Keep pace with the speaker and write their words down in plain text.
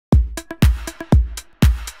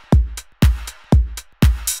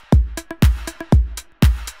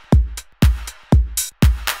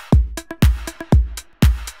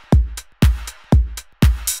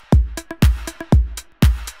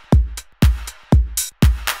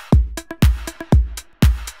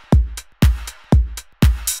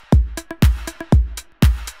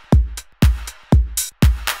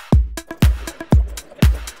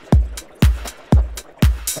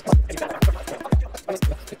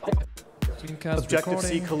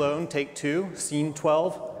Objective-Cologne, take 2, scene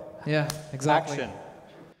 12. Yeah, exactly. Action.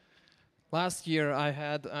 Last year I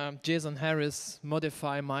had Jason Harris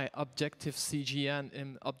modify my Objective-CGN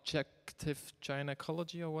in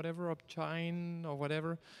Objective-Gynecology or whatever, ObjCGN or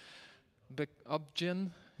whatever.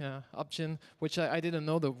 ObjCGN, yeah, ObjCGN, which I didn't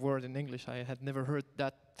know the word in English. I had never heard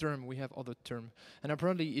that term. We have other term. And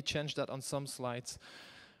apparently it changed that on some slides,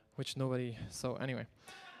 which nobody, so anyway,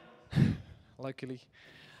 luckily.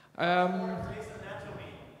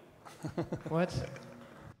 What?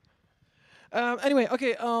 Anyway,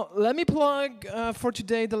 okay, let me plug for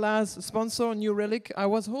today the last sponsor, New Relic. I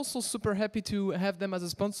was also super happy to have them as a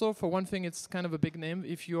sponsor. For one thing, it's kind of a big name.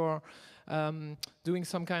 If you're doing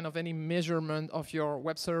some kind of any measurement of your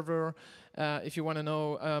web server, if you want to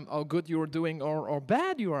know how good you're doing or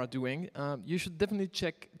bad you are doing, you should definitely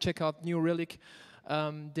check out New Relic.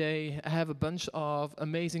 They have a bunch of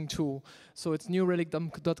amazing tools. So it's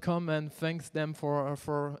newrelic.com, and thanks them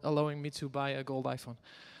for allowing me to buy a gold iPhone.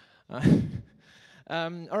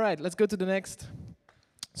 All right, let's go to the next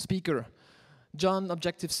speaker, John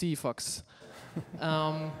Objective-C Fox.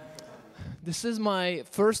 This is my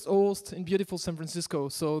first host in beautiful San Francisco.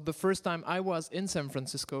 So the first time I was in San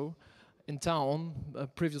Francisco, in town,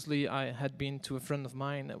 previously I had been to a friend of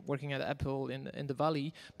mine working at Apple in the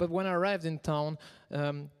Valley. But when I arrived in town,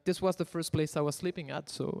 this was the first place I was sleeping at.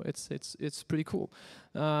 So it's pretty cool.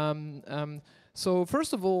 So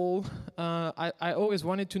first of all, I always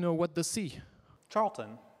wanted to know what the C.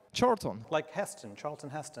 Charlton. Charlton. Like Heston, Charlton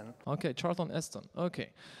Heston. Okay, Charlton Heston. Okay.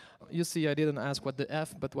 You see, I didn't ask what the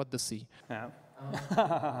F, but what the C. Yeah.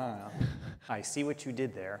 I see what you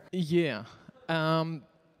did there. Yeah.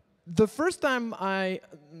 The first time I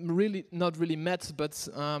not really met, but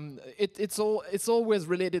it's always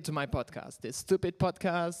related to my podcast. This stupid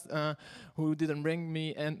podcast who didn't bring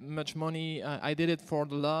me much money. I did it for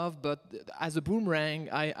the love, but as a boomerang,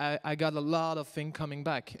 I got a lot of things coming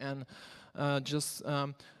back, and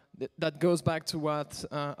that goes back to what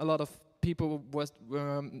a lot of people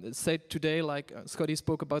said today, like Scotty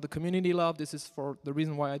spoke about the community love. This is for the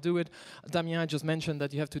reason why I do it. Damien just mentioned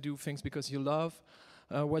that you have to do things because you love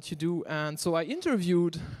what you do. And so I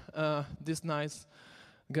interviewed this nice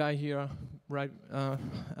guy here right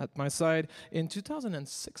at my side in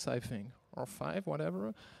 2006, I think, or 5,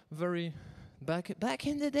 whatever. Very back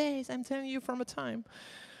in the days, I'm telling you from a time.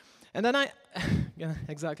 And then yeah,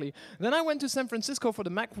 exactly. Then I went to San Francisco for the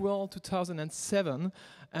Macworld 2007,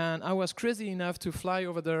 and I was crazy enough to fly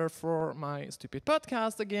over there for my stupid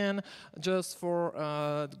podcast again, just for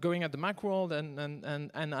going at the Macworld,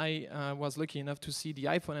 and I was lucky enough to see the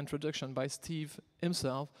iPhone introduction by Steve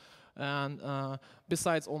himself. And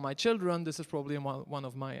besides all my children, this is probably one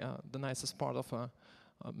of my the nicest part of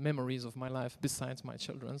memories of my life, besides my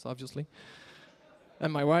children's, obviously.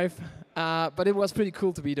 And my wife, but it was pretty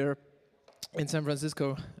cool to be there in San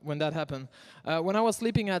Francisco when that happened. When I was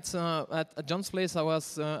sleeping at John's place, I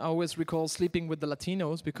always recall sleeping with the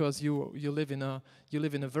Latinos, because you live in a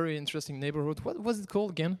very interesting neighborhood. What was it called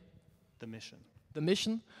again? The Mission. The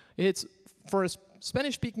Mission. It's for a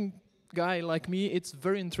Spanish-speaking guy like me. It's a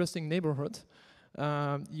very interesting neighborhood.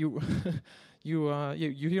 You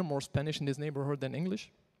hear more Spanish in this neighborhood than English.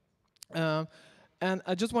 And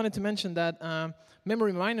I just wanted to mention that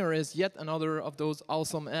MemoryMiner is yet another of those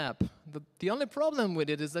awesome apps. The only problem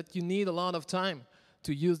with it is that you need a lot of time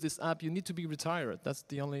to use this app. You need to be retired. That's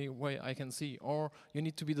the only way I can see. Or you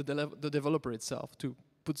need to be the developer itself to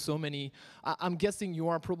put so many. I'm guessing you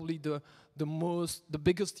are probably the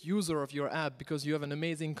biggest user of your app, because you have an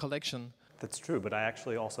amazing collection. That's true, but I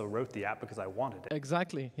actually also wrote the app because I wanted it.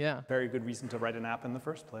 Exactly, yeah. Very good reason to write an app in the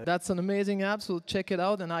first place. That's an amazing app, so check it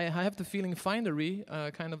out. And I have the feeling Findery,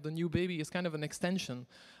 kind of the new baby, is kind of an extension,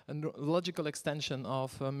 a logical extension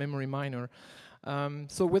of MemoryMiner.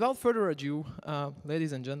 So without further ado,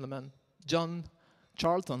 ladies and gentlemen, John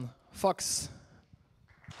Charlton Fox.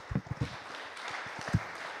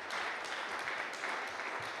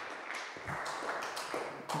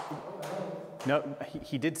 No,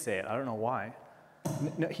 he did say it. I don't know why.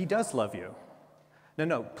 No, he does love you.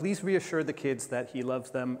 No, please reassure the kids that he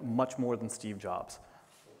loves them much more than Steve Jobs.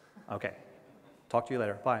 Okay. Talk to you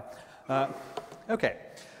later. Bye. Okay.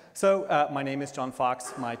 So my name is John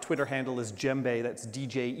Fox. My Twitter handle is Djembe. That's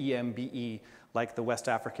D-J-E-M-B-E, like the West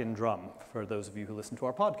African drum, for those of you who listen to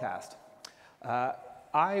our podcast.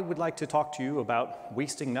 I would like to talk to you about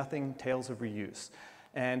wasting nothing, tales of reuse.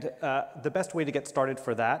 And the best way to get started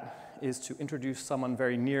for that is to introduce someone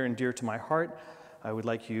very near and dear to my heart. I would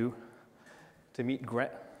like you to meet the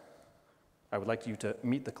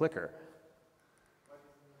clicker.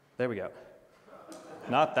 There we go.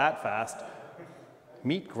 Not that fast.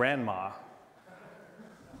 Meet Grandma.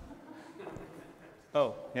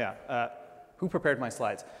 Oh, yeah. Who prepared my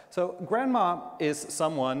slides? So Grandma is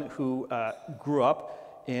someone who grew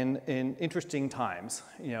up in interesting times.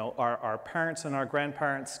 You know, our parents and our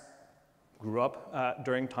grandparents grew up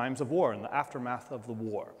during times of war, in the aftermath of the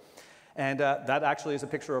war. And that actually is a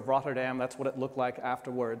picture of Rotterdam. That's what it looked like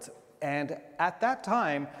afterwards. And at that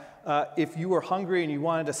time, if you were hungry and you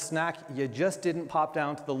wanted a snack, you just didn't pop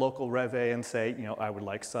down to the local Rewe and say, you know, I would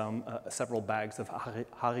like several bags of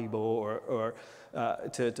Haribo or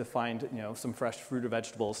to find, you know, some fresh fruit or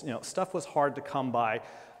vegetables. You know, stuff was hard to come by.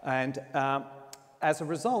 And as a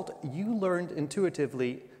result, you learned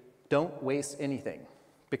intuitively, don't waste anything,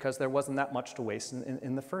 because there wasn't that much to waste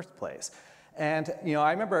in the first place. And you know,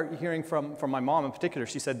 I remember hearing from my mom in particular.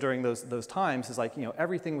 She said during those times, is like, you know,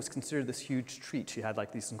 everything was considered this huge treat. She had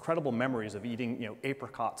like these incredible memories of eating, you know,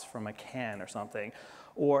 apricots from a can or something.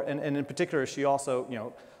 Or and in particular, she also, you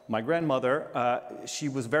know, my grandmother, she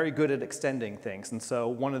was very good at extending things. And so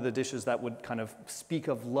one of the dishes that would kind of speak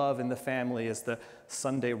of love in the family is the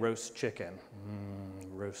Sunday roast chicken.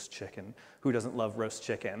 Roast chicken. Who doesn't love roast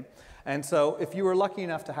chicken? And so if you were lucky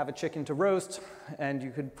enough to have a chicken to roast and you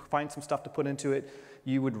could find some stuff to put into it,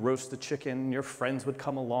 you would roast the chicken, your friends would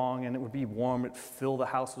come along and it would be warm, it'd fill the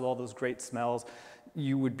house with all those great smells.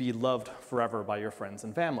 You would be loved forever by your friends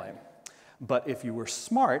and family. But if you were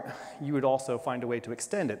smart, you would also find a way to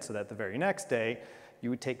extend it so that the very next day, you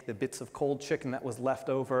would take the bits of cold chicken that was left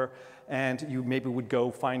over and you maybe would go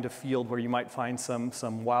find a field where you might find some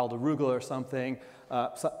wild arugula or something.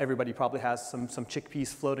 So everybody probably has some chickpeas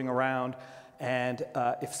floating around. And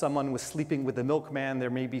if someone was sleeping with the milkman, there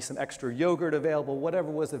may be some extra yogurt available. Whatever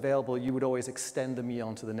was available, you would always extend the meal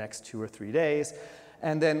into the next 2 or 3 days.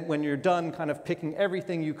 And then when you're done kind of picking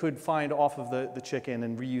everything you could find off of the chicken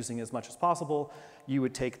and reusing as much as possible, you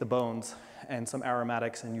would take the bones and some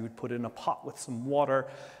aromatics and you would put it in a pot with some water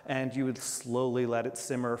and you would slowly let it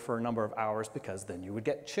simmer for a number of hours, because then you would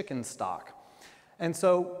get chicken stock. And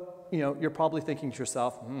so, you know, you're probably thinking to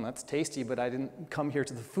yourself, that's tasty, but I didn't come here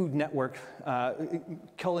to the Food Network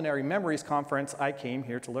Culinary Memories Conference. I came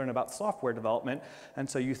here to learn about software development. And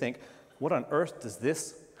so you think, what on earth does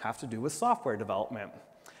this have to do with software development?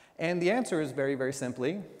 And the answer is very, very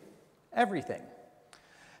simply, everything.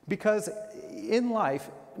 Because in life,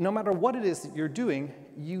 no matter what it is that you're doing,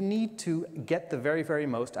 you need to get the very, very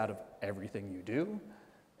most out of everything you do,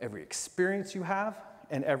 every experience you have,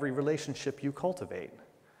 and every relationship you cultivate.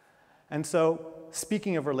 And so,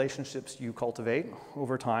 speaking of relationships you cultivate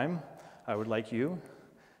over time, I would like you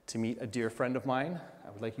to meet a dear friend of mine. I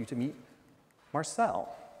would like you to meet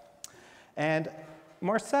Marcel. And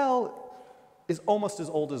Marcel is almost as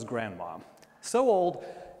old as Grandma. So old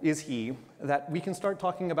is he that we can start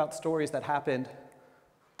talking about stories that happened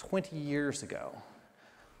 20 years ago,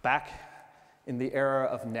 back in the era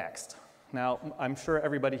of Next. Now, I'm sure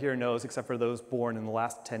everybody here knows, except for those born in the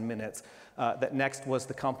last 10 minutes, that Next was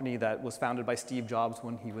the company that was founded by Steve Jobs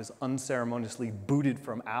when he was unceremoniously booted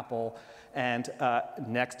from Apple. And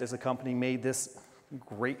Next, as a company, made this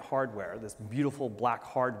great hardware, this beautiful black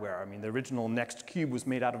hardware. I mean, the original Next Cube was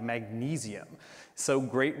made out of magnesium. So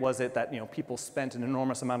great was it that, you know, people spent an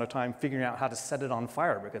enormous amount of time figuring out how to set it on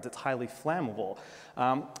fire because it's highly flammable.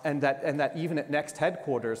 And that even at Next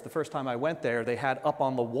headquarters, the first time I went there, they had up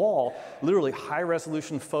on the wall literally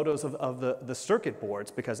high-resolution photos of the circuit boards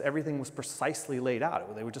because everything was precisely laid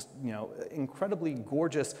out. They were just, you know, incredibly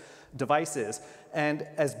gorgeous devices. And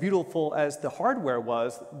as beautiful as the hardware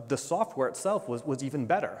was, the software itself was even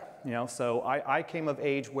better. You know, so I came of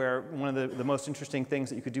age where one of the most interesting things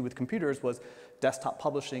that you could do with computers was desktop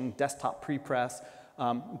publishing, desktop prepress.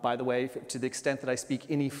 By the way, to the extent that I speak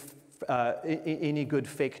any good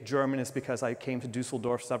fake German is because I came to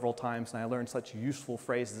Dusseldorf several times and I learned such useful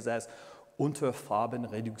phrases as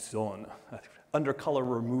Unterfarbenreduktion, under color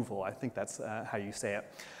removal. I think that's how you say it.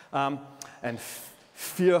 And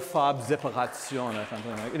Vierfarbseparation or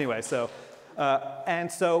something like that. Anyway, so.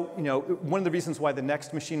 And so, you know, one of the reasons why the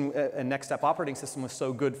Next machine and Next Step operating system was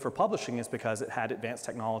so good for publishing is because it had advanced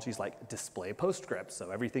technologies like display postscript.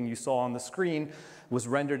 So everything you saw on the screen was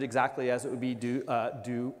rendered exactly as it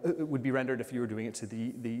would be rendered if you were doing it to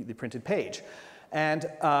the printed page. And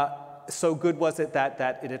so good was it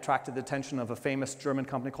that it attracted the attention of a famous German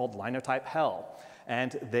company called Linotype Hell.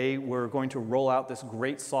 And they were going to roll out this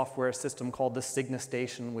great software system called the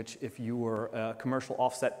SignaStation, which if you were a commercial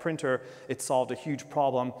offset printer, it solved a huge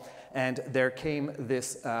problem. And there came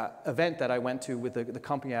this event that I went to with the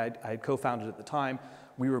company I had co-founded at the time.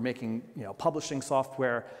 We were making, you know, publishing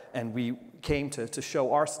software, and we came to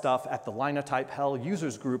show our stuff at the Linotype Hell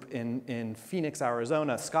users group in Phoenix,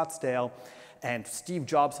 Arizona, Scottsdale. And Steve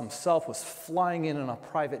Jobs himself was flying in on a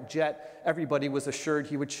private jet. Everybody was assured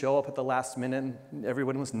he would show up at the last minute. And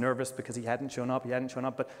everyone was nervous because he hadn't shown up,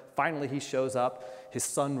 but finally he shows up. His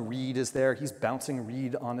son Reed is there. He's bouncing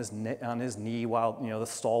Reed on his knee while the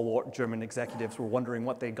stalwart German executives were wondering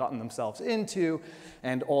what they'd gotten themselves into.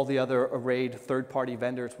 And all the other arrayed third-party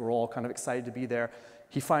vendors were all kind of excited to be there.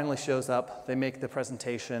 He finally shows up, they make the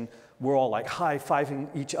presentation, we're all like high-fiving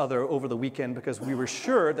each other over the weekend because we were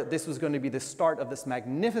sure that this was going to be the start of this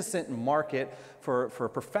magnificent market for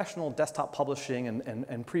professional desktop publishing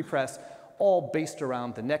and pre-press, all based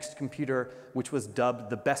around the next computer, which was dubbed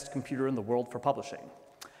the best computer in the world for publishing.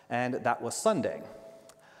 And that was Sunday.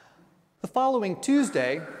 The following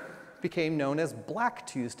Tuesday became known as Black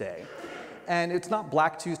Tuesday. And it's not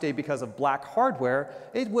Black Tuesday because of black hardware.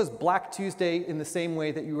 It was Black Tuesday in the same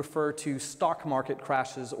way that you refer to stock market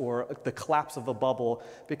crashes or the collapse of a bubble,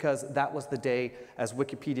 because that was the day, as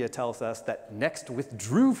Wikipedia tells us, that Next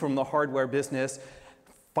withdrew from the hardware business,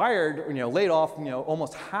 fired, laid off,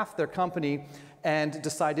 almost half their company, and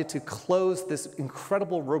decided to close this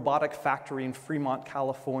incredible robotic factory in Fremont,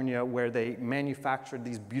 California, where they manufactured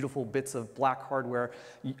these beautiful bits of black hardware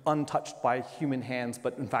untouched by human hands,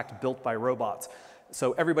 but in fact built by robots.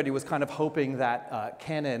 So everybody was kind of hoping that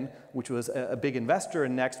Canon, which was a big investor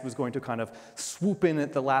in Next, was going to kind of swoop in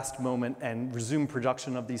at the last moment and resume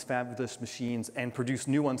production of these fabulous machines and produce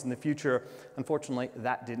new ones in the future. Unfortunately,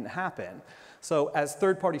 that didn't happen. So as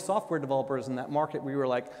third-party software developers in that market, we were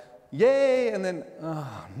like, yay, and then,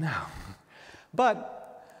 oh, no.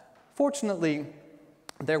 But fortunately,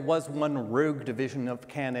 there was one rogue division of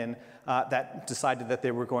Canon that decided that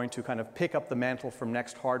they were going to kind of pick up the mantle from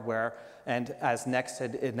Next Hardware, and as Next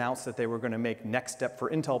had announced that they were going to make Next Step for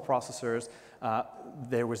Intel processors,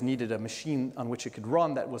 there was needed a machine on which it could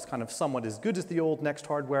run that was kind of somewhat as good as the old Next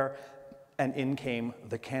Hardware, and in came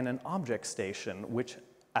the Canon Object Station, which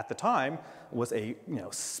at the time was a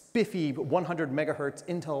spiffy 100 megahertz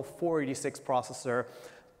Intel 486 processor,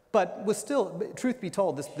 but was still, truth be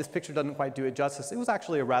told, this picture doesn't quite do it justice. It was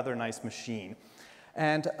actually a rather nice machine.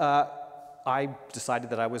 And I decided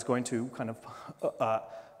that I was going to kind of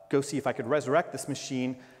go see if I could resurrect this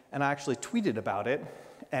machine, and I actually tweeted about it.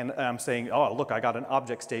 And I'm saying, oh, look, I got an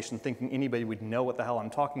object station, thinking anybody would know what the hell I'm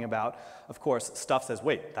talking about. Of course, Stuff says,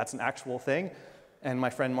 wait, that's an actual thing? And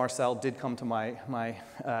my friend Marcel did come to my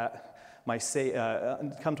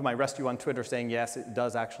rescue on Twitter saying, yes, it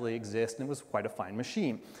does actually exist, and it was quite a fine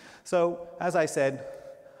machine. So as I said,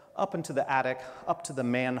 up into the attic, up to the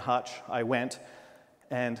man hutch I went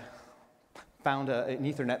and found an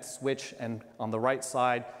Ethernet switch, and on the right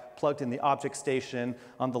side, plugged in the object station.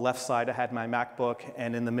 On the left side, I had my MacBook,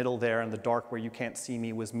 and in the middle there, in the dark where you can't see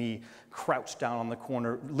me, was me crouched down on the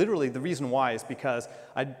corner. Literally, the reason why is because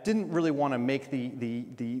I didn't really want to make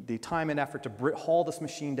the time and effort to haul this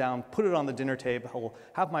machine down, put it on the dinner table,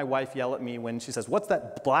 have my wife yell at me when she says, what's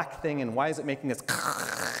that black thing, and why is it making this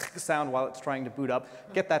sound while it's trying to boot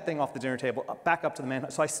up? Get that thing off the dinner table, back up to the man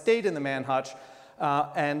hutch. So I stayed in the man hutch,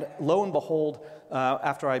 and lo and behold,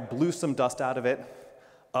 after I blew some dust out of it,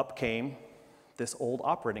 up came this old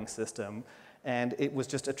operating system, and it was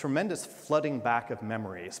just a tremendous flooding back of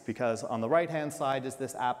memories, because on the right-hand side is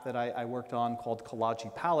this app that I worked on called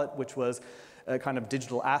Collage Palette, which was a kind of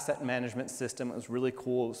digital asset management system. It was really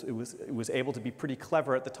cool. It was able to be pretty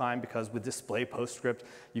clever at the time, because with Display PostScript,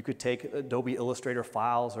 you could take Adobe Illustrator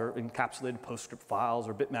files or encapsulated PostScript files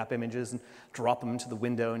or bitmap images and drop them into the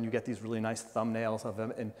window, and you get these really nice thumbnails of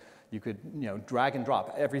them. And you could, drag and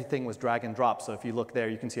drop. Everything was drag and drop. So if you look there,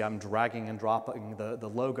 you can see I'm dragging and dropping the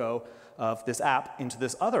logo of this app into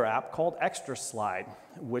this other app called Extra Slide,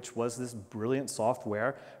 which was this brilliant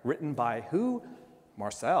software written by who?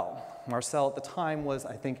 Marcel. Marcel at the time was,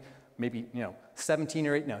 I think, maybe 17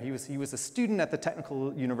 or 8. No, he was a student at the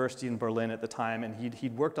Technical University in Berlin at the time, and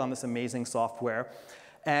he'd worked on this amazing software.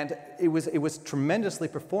 And it was tremendously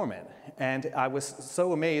performant. And I was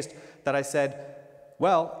so amazed that I said,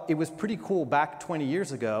 well, it was pretty cool back 20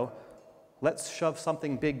 years ago. Let's shove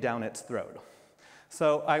something big down its throat.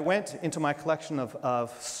 So I went into my collection of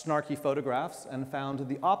snarky photographs and found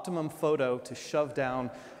the optimum photo to shove down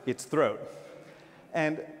its throat.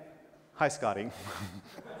 And, hi, Scotty.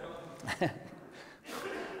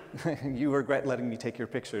 You regret letting me take your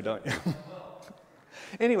picture, don't you?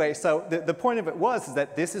 Anyway, so the point of it was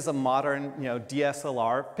that this is a modern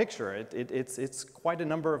DSLR picture. It's quite a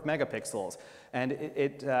number of megapixels. And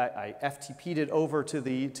I FTP'd it over to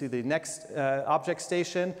the next object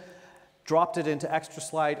station, dropped it into Extra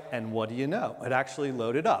Slide, and what do you know? It actually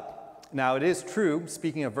loaded up. Now, it is true,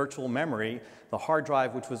 speaking of virtual memory, the hard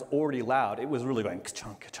drive, which was already loud, it was really going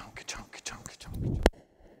ka-chunk, ka-chunk, ka-chunk, ka-chunk, ka-chunk,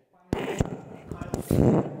 ka-chunk.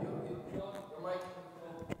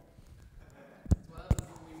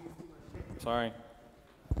 Sorry.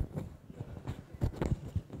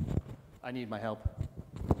 I need my help.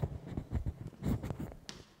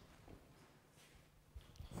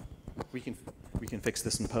 We can fix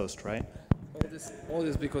this in post, right? All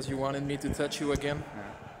this because you wanted me to touch you again?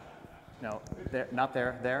 No, there, not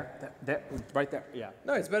there, there, right there, yeah.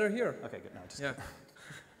 No, it's better here. Okay, good, no, just, Yeah.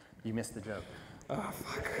 you missed the joke. Oh,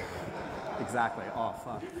 fuck. Exactly, oh,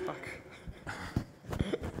 fuck.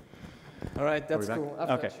 All right, that's cool.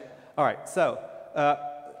 Okay, all right, so,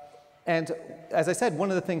 and as I said, one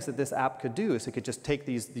of the things that this app could do is it could just take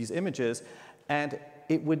these images and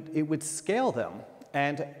it would scale them.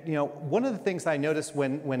 And you know, one of the things I noticed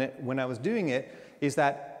when I was doing it is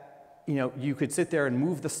that you could sit there and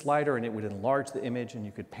move the slider and it would enlarge the image and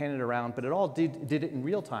you could pan it around, but it all did it in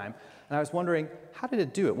real time. And I was wondering, how did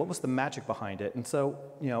it do it? What was the magic behind it? And so,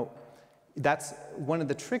 that's one of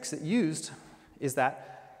the tricks it used is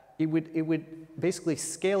that it would basically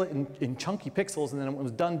scale it in chunky pixels, and then when it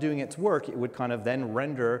was done doing its work, it would kind of then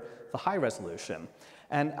render the high resolution.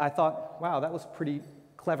 And I thought, wow, that was a pretty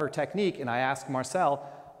clever technique. And I asked Marcel,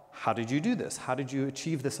 how did you do this? How did you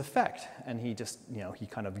achieve this effect? And he just, he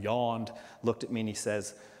kind of yawned, looked at me, and he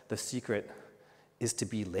says, the secret is to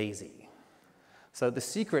be lazy. So the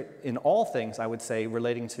secret in all things, I would say,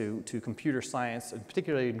 relating to computer science, and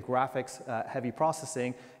particularly in graphics, heavy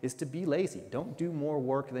processing, is to be lazy. Don't do more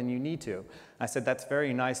work than you need to. I said, that's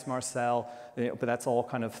very nice, Marcel, but that's all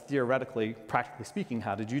kind of theoretically, practically speaking,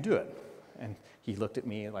 how did you do it? And he looked at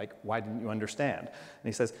me like, why didn't you understand? And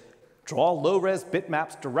he says, draw low-res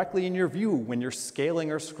bitmaps directly in your view when you're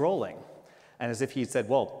scaling or scrolling. And as if he said,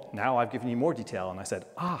 well, now I've given you more detail. And I said,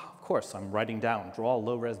 of course, I'm writing down, draw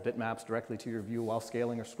low-res bitmaps directly to your view while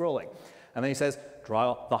scaling or scrolling. And then he says,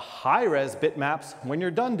 draw the high-res bitmaps when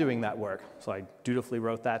you're done doing that work. So I dutifully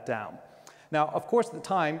wrote that down. Now, of course, at the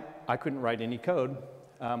time, I couldn't write any code.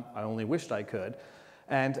 I only wished I could.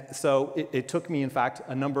 And so it took me, in fact,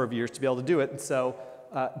 a number of years to be able to do it. And so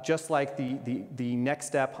just like the next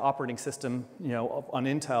step operating system, on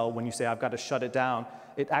Intel, when you say I've got to shut it down,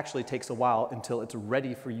 it actually takes a while until it's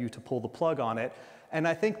ready for you to pull the plug on it. And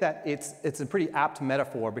I think that it's a pretty apt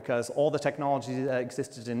metaphor, because all the technology that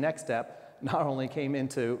existed in Next Step not only came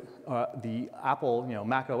into the Apple,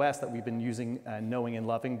 Mac OS that we've been using and knowing and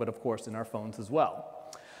loving, but of course in our phones as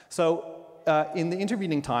well. So in the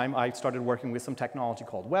intervening time, I started working with some technology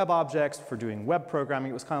called web objects for doing web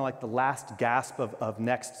programming. It was kind of like the last gasp of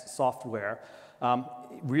Next software.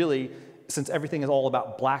 Really, since everything is all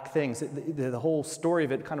about black things, the whole story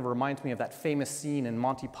of it kind of reminds me of that famous scene in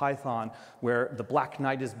Monty Python where the Black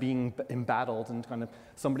Knight is being embattled and kind of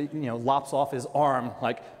somebody lops off his arm,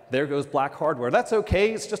 like, there goes black hardware. That's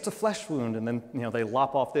okay, it's just a flesh wound. And then they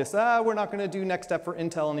lop off this, we're not going to do Next Step for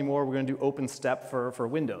Intel anymore, we're going to do OpenStep for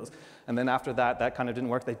Windows. And then after that, that kind of didn't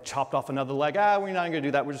work. They chopped off another leg, we're not going to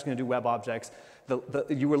do that, we're just going to do web objects.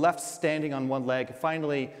 You were left standing on one leg.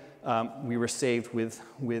 Finally, we were saved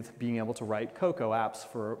with being able to write Cocoa apps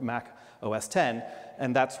for Mac OS X.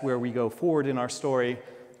 And that's where we go forward in our story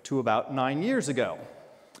to about 9 years ago,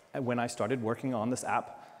 when I started working on this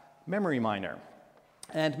app, MemoryMiner.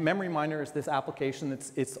 And MemoryMiner is this application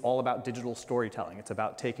it's all about digital storytelling. It's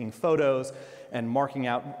about taking photos and marking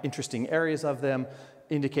out interesting areas of them,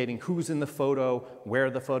 indicating who's in the photo, where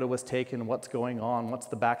the photo was taken, what's going on, what's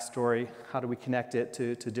the backstory, how do we connect it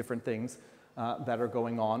to different things that are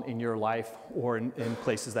going on in your life or in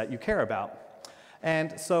places that you care about.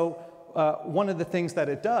 And so one of the things that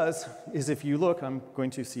it does is, if you look, I'm going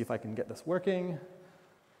to see if I can get this working.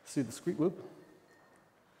 Let's do the squeak whoop.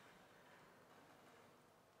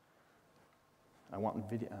 I want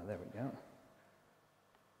video, there we go.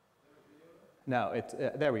 No,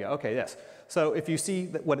 there we go, okay, yes. So if you see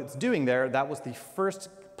what it's doing there, that was the first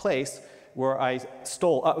place where I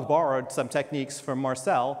borrowed some techniques from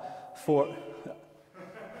Marcel for,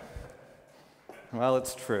 well,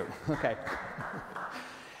 it's true, okay.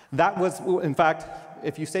 That was, in fact,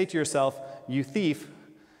 if you say to yourself, you thief,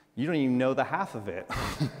 you don't even know the half of it.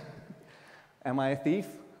 Am I a thief?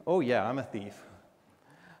 Oh yeah, I'm a thief.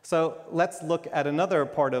 So let's look at another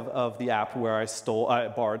part of the app where I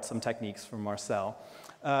borrowed some techniques from Marcel.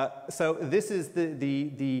 So this is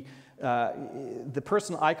the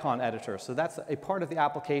person icon editor. So that's a part of the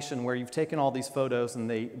application where you've taken all these photos and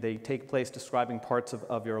they take place describing parts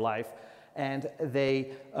of your life. And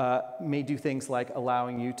they may do things like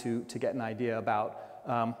allowing you to get an idea about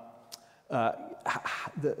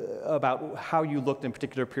how you looked in a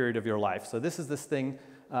particular period of your life. So this is this thing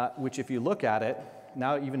which, if you look at it,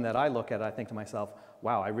 now even that I look at it, I think to myself,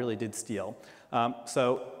 wow, I really did steal.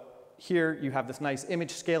 So here you have this nice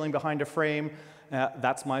image scaling behind a frame.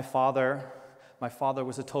 That's my father. My father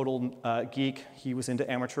was a total geek. He was into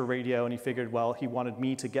amateur radio, and he figured, well, he wanted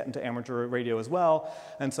me to get into amateur radio as well.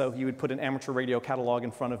 And so he would put an amateur radio catalog in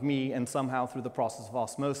front of me, and somehow through the process of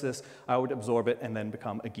osmosis, I would absorb it and then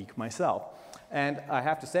become a geek myself. And I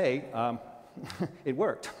have to say, it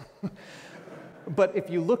worked. But if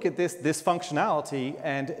you look at this functionality,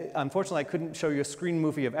 and unfortunately I couldn't show you a screen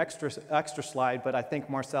movie of extra slide, but I think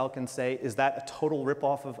Marcel can say, is that a total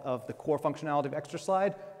ripoff of the core functionality of extra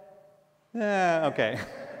slide? Yeah, okay.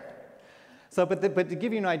 So, but to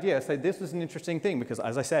give you an idea, so this was an interesting thing because,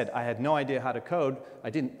 as I said, I had no idea how to code.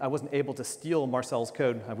 I wasn't able to steal Marcel's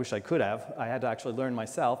code. I wish I could have. I had to actually learn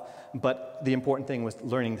myself. But the important thing was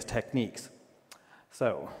learning the techniques.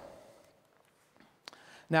 So,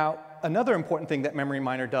 now another important thing that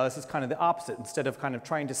MemoryMiner does is kind of the opposite. Instead of kind of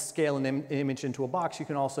trying to scale an image into a box, you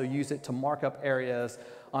can also use it to mark up areas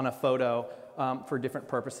on a photo. For different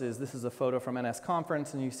purposes. This is a photo from NS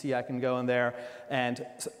Conference, and you see I can go in there and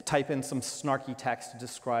type in some snarky text to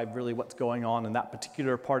describe really what's going on in that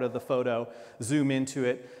particular part of the photo, zoom into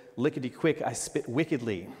it, lickety-quick, I spit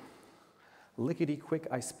wickedly. Lickety-quick,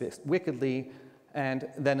 I spit wickedly, and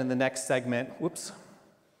then in the next segment, whoops,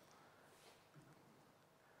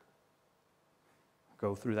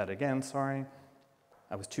 go through that again, sorry.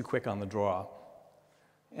 I was too quick on the draw.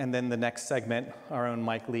 And then the next segment, our own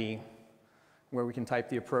Mike Lee, where we can type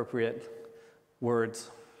the appropriate words,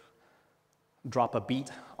 drop a beat,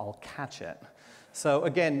 I'll catch it. So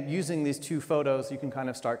again, using these two photos, you can kind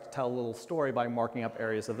of start to tell a little story by marking up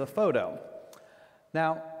areas of the photo.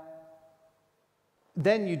 Now,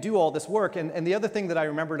 then you do all this work, and the other thing that I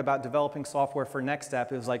remembered about developing software for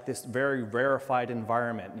NextStep is like this very rarefied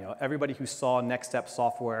environment. You know, everybody who saw NextStep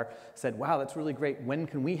software said, wow, that's really great, when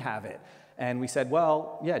can we have it? And we said,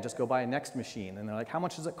 well, yeah, just go buy a Next machine. And they're like, how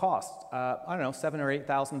much does it cost? I don't know, $7,000 or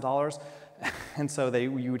 $8,000. And so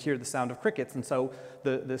you would hear the sound of crickets. And so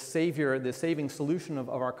the saving solution of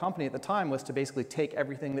our company at the time was to basically take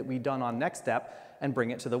everything that we'd done on NextStep and bring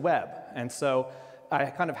it to the web. And so I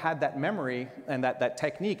kind of had that memory and that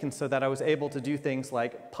technique, and so that I was able to do things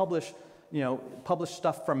like publish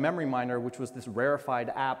stuff from MemoryMiner, which was this rarefied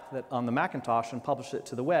app that on the Macintosh, and publish it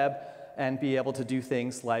to the web, and be able to do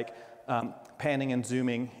things like panning and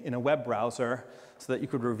zooming in a web browser so that you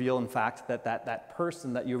could reveal, in fact, that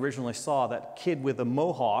person that you originally saw, that kid with a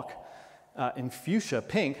mohawk in fuchsia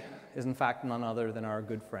pink, is in fact none other than our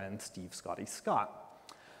good friend Steve Scotty Scott.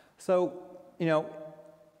 So, you know,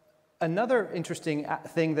 another interesting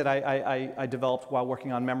thing that I developed while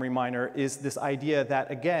working on MemoryMiner is this idea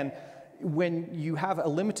that, again, when you have a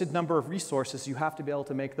limited number of resources, you have to be able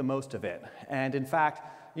to make the most of it. And in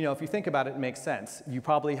fact, you know, if you think about it, it makes sense. You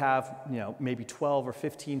probably have, you know, maybe 12 or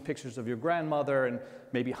 15 pictures of your grandmother and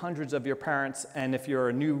maybe hundreds of your parents. And if you're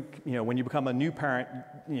a new, you know, when you become a new parent,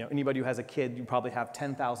 you know, anybody who has a kid, you probably have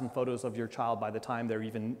 10,000 photos of your child by the time they're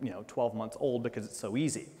even, you know, 12 months old because it's so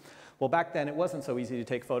easy. Well, back then, it wasn't so easy to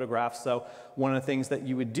take photographs, so one of the things that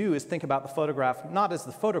you would do is think about the photograph not as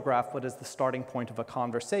the photograph, but as the starting point of a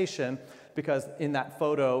conversation, because in that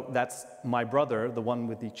photo, that's my brother, the one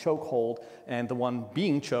with the chokehold, and the one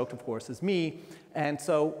being choked, of course, is me. And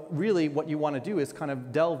so really what you want to do is kind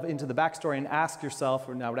of delve into the backstory and ask yourself,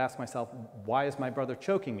 or I would ask myself, why is my brother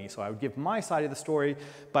choking me? So I would give my side of the story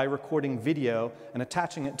by recording video and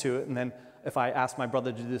attaching it to it, and then if I ask my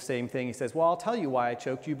brother to do the same thing, he says, well, I'll tell you why I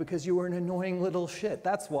choked you, because you were an annoying little shit.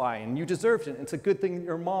 That's why, and you deserved it. It's a good thing that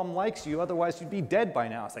your mom likes you, otherwise you'd be dead by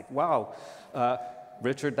now. It's like, wow,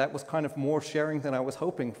 Richard, that was kind of more sharing than I was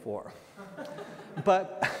hoping for.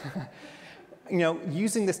 But, you know,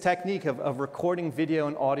 using this technique of recording video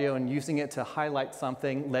and audio and using it to highlight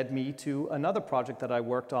something led me to another project that I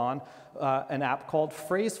worked on, an app called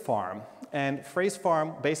Phrase Farm. And Phrase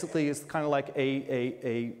Farm basically is kind of like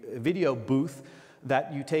a video booth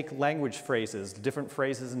that you take language phrases, different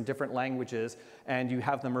phrases in different languages, and you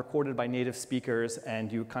have them recorded by native speakers,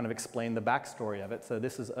 and you kind of explain the backstory of it. So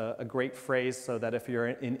this is a great phrase so that if you're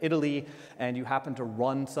in Italy and you happen to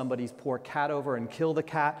run somebody's poor cat over and kill the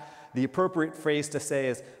cat, the appropriate phrase to say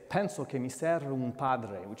is, penso che mi serve un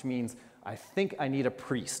padre, which means, I think I need a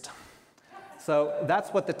priest. So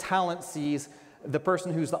that's what the talent sees. The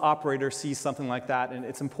person who's the operator sees something like that, and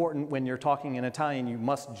it's important when you're talking in Italian, you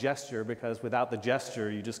must gesture, because without the gesture,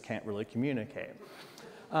 you just can't really communicate.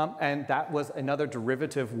 And that was another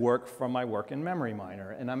derivative work from my work in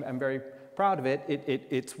MemoryMiner, and I'm very proud of it.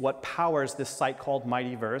 It's what powers this site called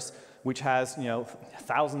Mightyverse, which has, you know,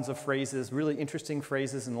 thousands of phrases, really interesting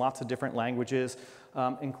phrases in lots of different languages,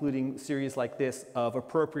 including series like this of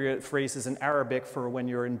appropriate phrases in Arabic for when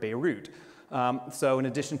you're in Beirut. So in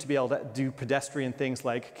addition to be able to do pedestrian things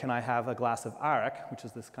like, can I have a glass of arak, which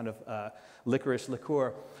is this kind of licorice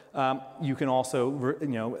liqueur, you can also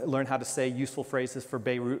learn how to say useful phrases for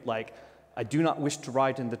Beirut like, I do not wish to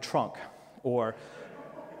ride in the trunk, or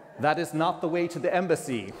that is not the way to the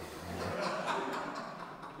embassy.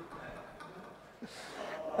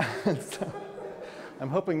 So, I'm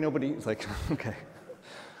hoping nobody's like, okay.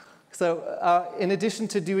 So in addition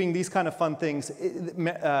to doing these kind of fun things,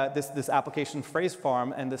 this application phrase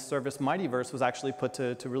farm and this service Mightyverse was actually put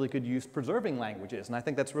to really good use preserving languages. And I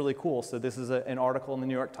think that's really cool. So this is an article in the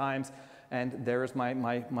New York Times. And there's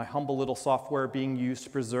my humble little software being used to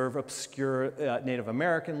preserve obscure Native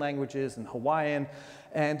American languages and Hawaiian.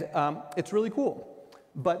 And it's really cool.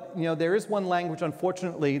 But there is one language,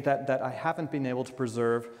 unfortunately, that I haven't been able to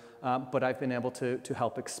preserve, but I've been able to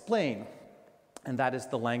help explain. And that is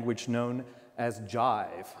the language known as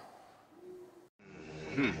jive.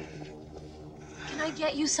 Can I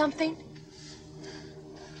get you something?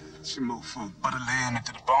 She moved from butter laying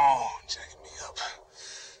into the bone, checking me up.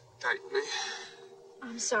 Tightly.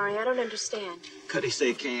 I'm sorry, I don't understand. Cause they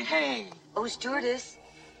say can't hang. Oh, stewardess,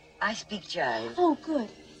 I speak jive. Oh, good.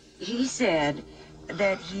 He said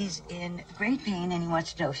that he's in great pain and he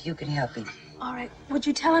wants to know if you can help him. All right, would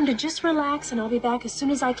you tell him to just relax and I'll be back as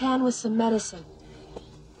soon as I can with some medicine.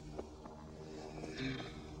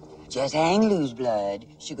 Just hang loose, blood.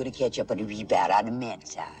 She's gonna catch up on the rebound on the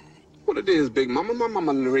men's side. What it is, Big Mama? My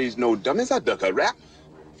mama didn't raise no dummies. I duck a rap.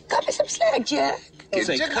 Cut me some slack, Jack.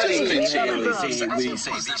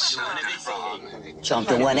 Chump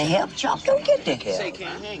don't want to help, Chump don't get the help. Say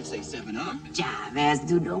can't hang, say 7 up. Jive ass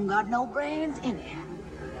dude don't got no brains anyhow.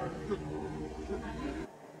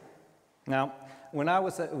 Now, when I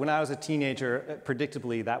was a teenager,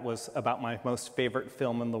 predictably, that was about my most favorite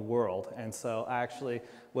film in the world. And so I actually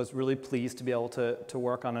was really pleased to be able to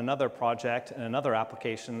work on another project and another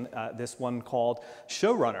application, this one called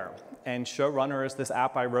Showrunner. And Showrunner is this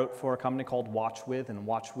app I wrote for a company called WatchWith, and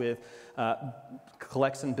WatchWith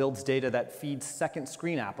collects and builds data that feeds second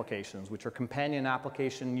screen applications, which are companion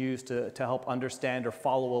applications used to help understand or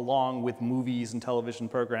follow along with movies and television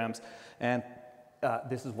programs. And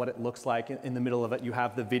this is what it looks like. In the middle of it, you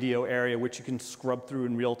have the video area, which you can scrub through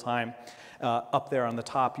in real time. Up there on the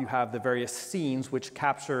top, you have the various scenes, which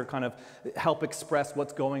capture, kind of help express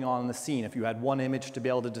what's going on in the scene. If you had one image to be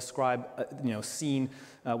able to describe, scene,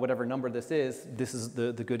 whatever number this is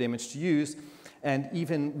the good image to use. And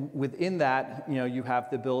even within that, you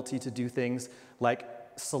have the ability to do things like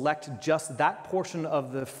select just that portion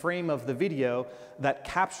of the frame of the video that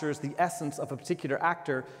captures the essence of a particular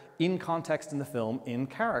actor in context in the film, in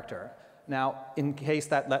character. Now, in case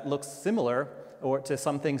that looks similar or to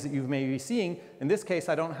some things that you may be seeing, in this case,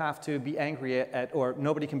 I don't have to be angry at, or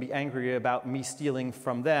nobody can be angry about me stealing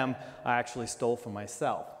from them. I actually stole from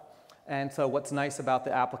myself. And so what's nice about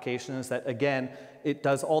the application is that, again, it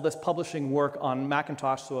does all this publishing work on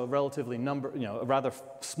Macintosh, so a rather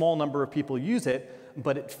small number of people use it,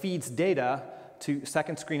 but it feeds data to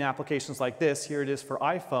second screen applications like this. Here it is for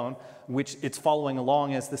iPhone, which it's following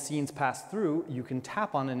along as the scenes pass through. You can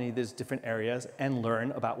tap on any of these different areas and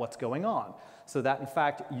learn about what's going on. So that, in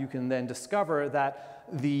fact, you can then discover that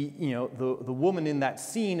the woman in that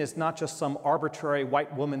scene is not just some arbitrary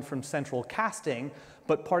white woman from central casting,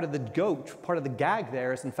 but part of the gag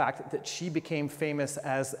there is, in fact, that she became famous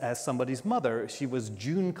as somebody's mother. She was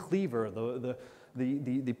June Cleaver,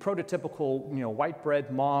 the prototypical white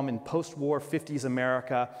bread mom in post-war 50s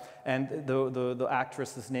America, and the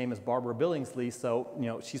actress's name is Barbara Billingsley,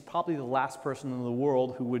 so she's probably the last person in the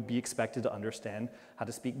world who would be expected to understand how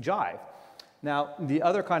to speak jive. Now, the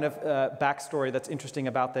other kind of backstory that's interesting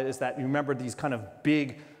about that is that you remember these kind of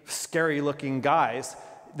big, scary-looking guys.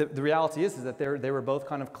 The reality is that they were both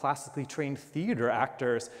kind of classically trained theater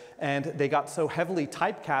actors, and they got so heavily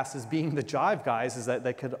typecast as being the jive guys is that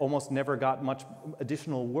they could almost never got much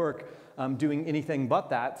additional work doing anything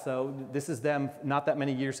but that. So this is them not that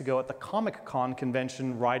many years ago at the Comic-Con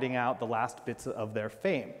convention riding out the last bits of their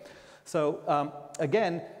fame. So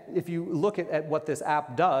again, if you look at what this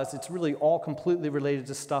app does, it's really all completely related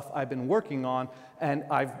to stuff I've been working on, and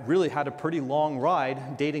I've really had a pretty long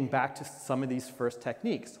ride dating back to some of these first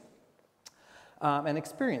techniques and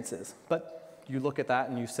experiences. But you look at that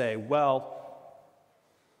and you say, well,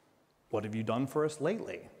 what have you done for us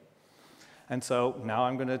lately? And so now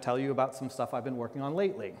I'm going to tell you about some stuff I've been working on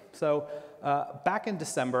lately. So back in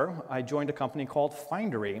December, I joined a company called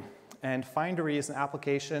Findery. And Findery is an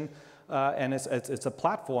application, and it's a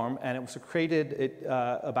platform, and it was created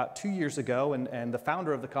about 2 years ago, and the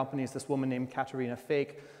founder of the company is this woman named Katerina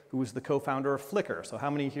Fake, who was the co-founder of Flickr. So how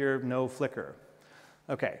many here know Flickr?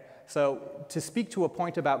 Okay, So to speak to a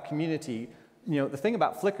point about community, the thing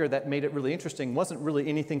about Flickr that made it really interesting wasn't really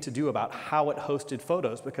anything to do about how it hosted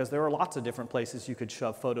photos, because there were lots of different places you could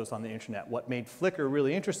shove photos on the internet. What made Flickr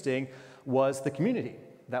really interesting was the community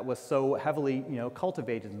that was so heavily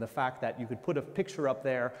cultivated, and the fact that you could put a picture up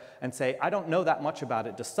there and say, I don't know that much about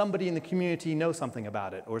it. Does somebody in the community know something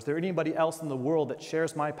about it? Or is there anybody else in the world that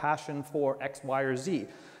shares my passion for X, Y, or Z?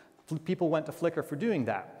 People went to Flickr for doing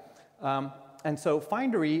that. And so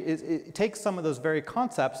Findery it takes some of those very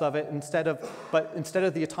concepts of it, but instead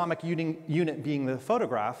of the atomic unit being the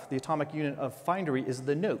photograph, the atomic unit of Findery is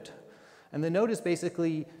the note. And the note is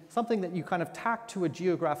basically something that you kind of tack to a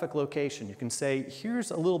geographic location. You can say,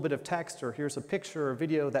 here's a little bit of text, or here's a picture or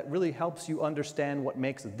video that really helps you understand what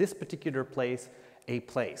makes this particular place a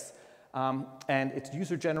place. And it's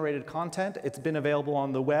user-generated content. It's been available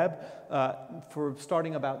on the web for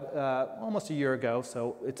starting about almost a year ago.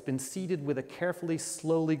 So it's been seeded with a carefully,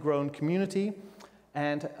 slowly grown community.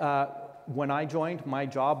 And when I joined, my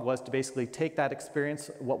job was to basically take that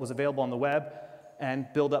experience, what was available on the web, and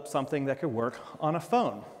build up something that could work on a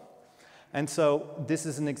phone. And so this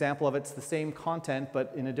is an example of it's the same content,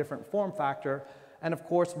 but in a different form factor. And of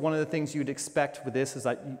course, one of the things you'd expect with this is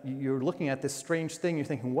that you're looking at this strange thing, you're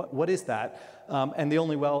thinking, what is that? And the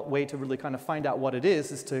only way to really kind of find out what it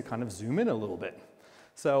is to kind of zoom in a little bit.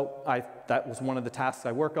 So that was one of the tasks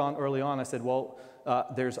I worked on early on. I said, well,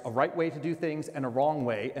 there's a right way to do things and a wrong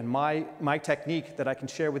way. And my technique that I can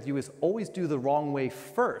share with you is always do the wrong way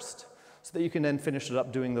first, so that you can then finish it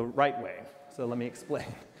up doing the right way. So let me explain.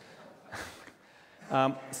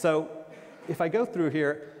 So if I go through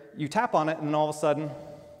here, you tap on it, and all of a sudden,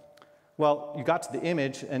 well, you got to the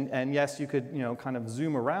image, and yes, you could kind of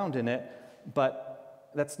zoom around in it,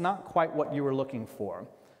 but that's not quite what you were looking for.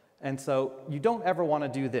 And so you don't ever want to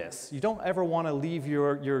do this. You don't ever want to leave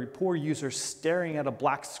your poor user staring at a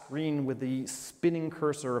black screen with the spinning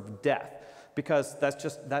cursor of death, because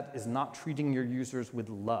that is not treating your users with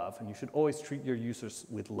love, and you should always treat your users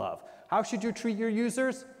with love. How should you treat your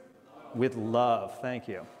users? With love. Thank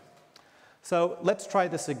you. So let's try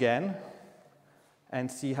this again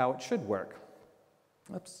and see how it should work.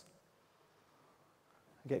 Oops.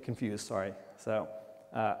 I get confused, sorry. So,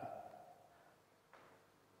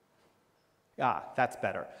 that's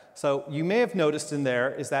better. So you may have noticed in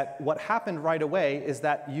there is that what happened right away is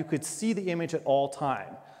that you could see the image at all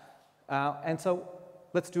time. And so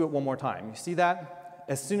let's do it one more time. You see that?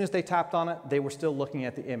 As soon as they tapped on it, they were still looking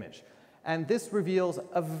at the image. And this reveals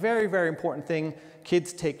a very, very important thing.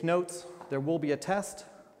 Kids, take notes. There will be a test,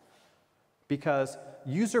 because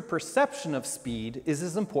user perception of speed is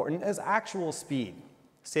as important as actual speed.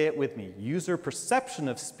 Say it with me. User perception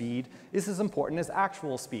of speed is as important as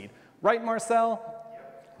actual speed. Right, Marcel?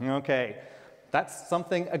 Okay. That's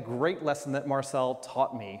a great lesson that Marcel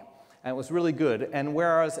taught me, and it was really good. And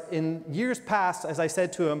whereas in years past, as I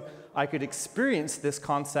said to him, I could experience this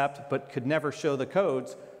concept but could never show the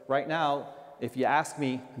codes, right now, if you ask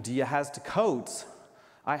me, do you has the codes?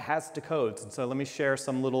 I has the codes. And so let me share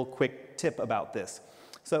some little quick tip about this.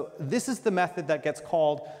 So this is the method that gets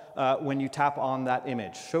called when you tap on that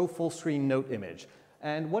image, show full screen note image.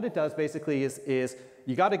 And what it does basically is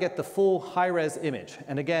you got to get the full high-res image.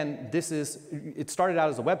 And again, it started out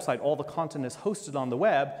as a website. All the content is hosted on the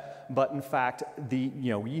web, but in fact,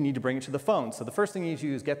 you need to bring it to the phone. So the first thing you need to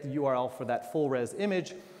do is get the URL for that full-res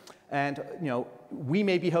image. And we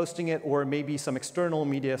may be hosting it, or maybe some external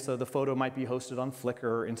media, so the photo might be hosted on Flickr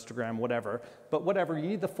or Instagram, whatever. But whatever, you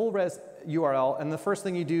need the full res URL, and the first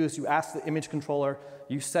thing you do is you ask the image controller,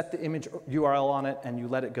 you set the image URL on it, and you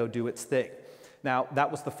let it go do its thing. Now, that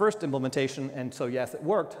was the first implementation, and so yes, it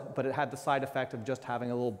worked, but it had the side effect of just having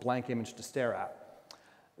a little blank image to stare at.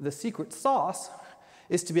 The secret sauce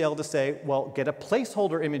is to be able to say, well, get a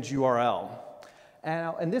placeholder image URL.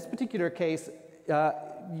 And in this particular case,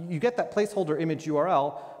 you get that placeholder image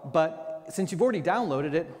URL, but since you've already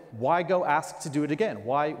downloaded it, why go ask to do it again?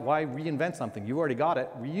 Why reinvent something? You already got it,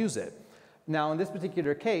 reuse it. Now, in this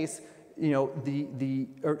particular case, the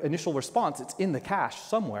initial response, it's in the cache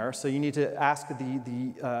somewhere, so you need to ask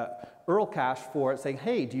the URL cache for it, saying,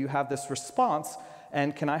 hey, do you have this response,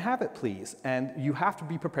 and can I have it, please? And you have to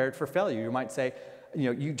be prepared for failure. You might say,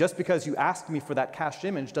 just because you asked me for that cached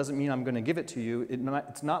image doesn't mean I'm going to give it to you.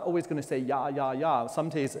 It's not always going to say, yeah. Some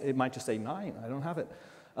days it might just say, nine, I don't have it.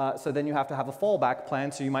 So then you have to have a fallback plan,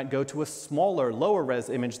 so you might go to a smaller, lower res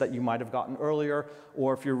image that you might have gotten earlier,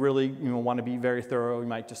 or if you really want to be very thorough, you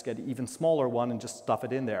might just get an even smaller one and just stuff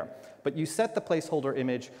it in there. But you set the placeholder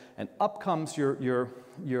image, and up comes your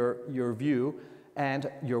view, and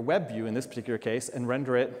your web view in this particular case, and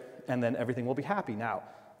render it, and then everything will be happy. Now,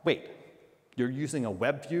 wait. You're using a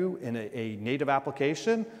web view in a native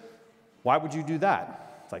application. Why would you do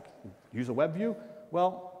that? It's like, use a web view?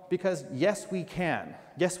 Well, because yes, we can.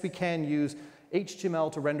 Yes, we can use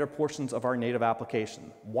HTML to render portions of our native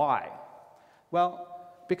application. Why? Well,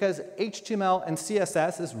 because HTML and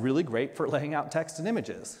CSS is really great for laying out text and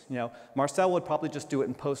images. You know, Marcel would probably just do it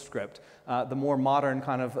in PostScript. The more modern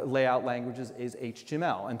kind of layout languages is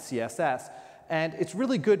HTML and CSS. And it's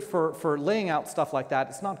really good for laying out stuff like that.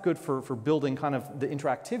 It's not good for building kind of the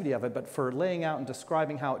interactivity of it, but for laying out and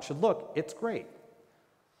describing how it should look, it's great.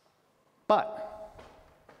 But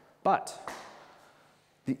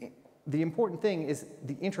the important thing is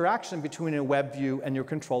the interaction between a web view and your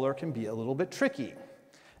controller can be a little bit tricky.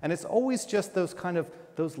 And it's always just those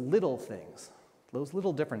little things, those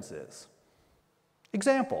little differences.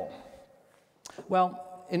 Example. Well,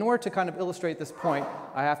 in order to kind of illustrate this point,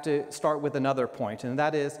 I have to start with another point, and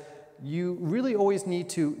that is you really always need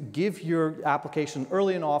to give your application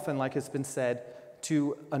early and often, like it's been said,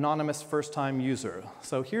 to anonymous first-time user.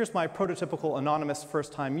 So here's my prototypical anonymous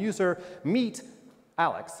first-time user, meet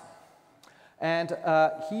Alex. And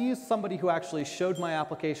he's somebody who actually showed my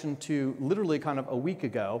application to literally kind of a week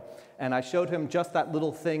ago, and I showed him just that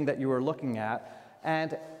little thing that you were looking at.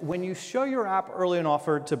 And when you show your app early and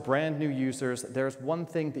often to brand new users, there's one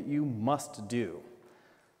thing that you must do.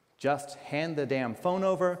 Just hand the damn phone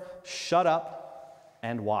over, shut up,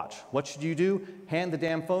 and watch. What should you do? Hand the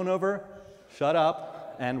damn phone over, shut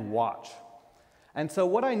up, and watch. And so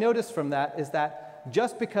what I noticed from that is that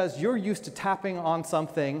just because you're used to tapping on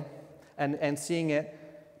something and seeing it,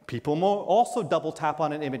 people also double tap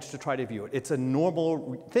on an image to try to view it. It's a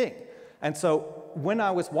normal thing. And so when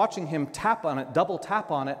I was watching him tap on it, double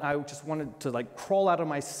tap on it, I just wanted to like crawl out of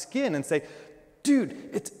my skin and say, dude,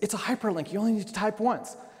 it's a hyperlink. You only need to type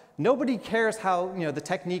once. Nobody cares how the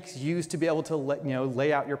techniques used to be able to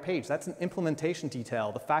lay out your page. That's an implementation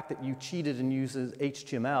detail. The fact that you cheated and uses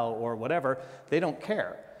HTML or whatever, they don't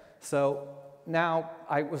care. So now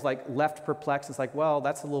I was like left perplexed. It's like, well,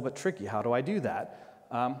 that's a little bit tricky. How do I do that?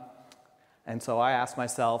 And so I asked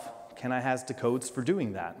myself, can I have the codes for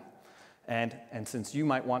doing that? And since you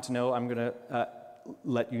might want to know, I'm going to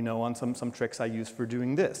let you know on some tricks I use for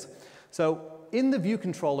doing this. So in the view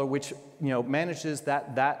controller, which manages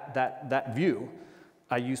that view,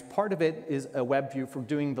 I use part of it is a web view for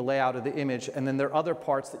doing the layout of the image, and then there are other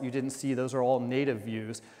parts that you didn't see. Those are all native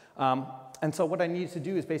views. And so what I needed to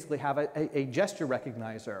do is basically have a gesture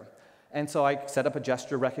recognizer. And so I set up a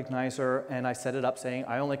gesture recognizer, and I set it up saying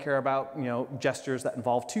I only care about gestures that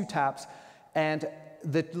involve 2 taps. And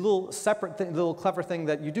the little separate thing, the little clever thing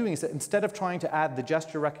that you're doing is that instead of trying to add the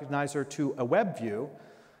gesture recognizer to a web view,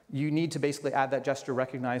 you need to basically add that gesture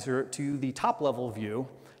recognizer to the top level view,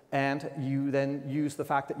 and you then use the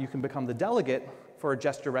fact that you can become the delegate for a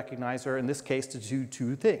gesture recognizer, in this case, to do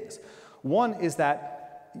 2 things. One is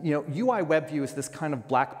that UI web view is this kind of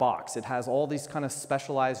black box. It has all these kind of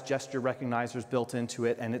specialized gesture recognizers built into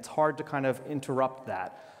it, and it's hard to kind of interrupt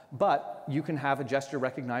that. But you can have a gesture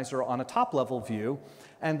recognizer on a top level view,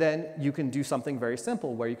 and then you can do something very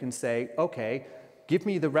simple where you can say, okay, give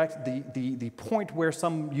me the point where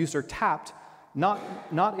some user tapped, not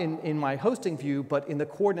in my hosting view, but in the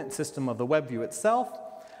coordinate system of the web view itself.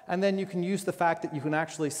 And then you can use the fact that you can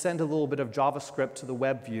actually send a little bit of JavaScript to the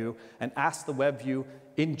web view and ask the web view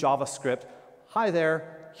in JavaScript, hi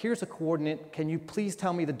there, here's a coordinate. Can you please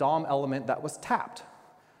tell me the DOM element that was tapped?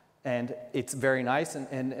 And it's very nice,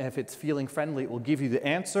 and if it's feeling friendly, it will give you the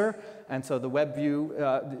answer. And so the web view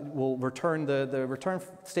will return the return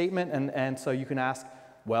statement, and so you can ask,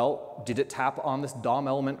 well, did it tap on this DOM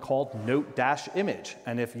element called note-image?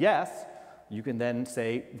 And if yes, you can then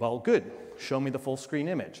say, well, good, show me the full screen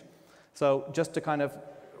image. So just to kind of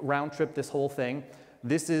round trip this whole thing,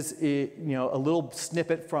 this is a little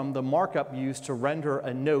snippet from the markup used to render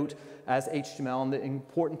a note as HTML, and the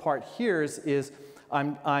important part here is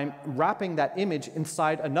I'm wrapping that image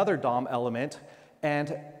inside another DOM element,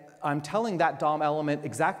 and I'm telling that DOM element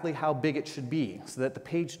exactly how big it should be so that the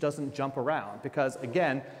page doesn't jump around. Because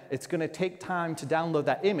again, it's going to take time to download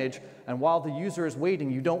that image, and while the user is waiting,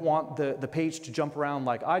 you don't want the page to jump around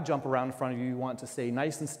like I jump around in front of you. You want it to stay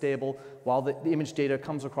nice and stable while the image data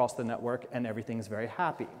comes across the network and everything is very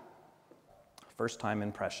happy. First time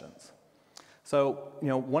impressions. So,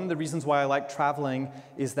 one of the reasons why I like traveling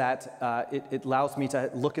is that it allows me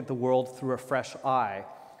to look at the world through a fresh eye.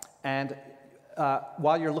 And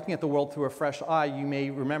while you're looking at the world through a fresh eye, you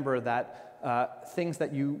may remember that things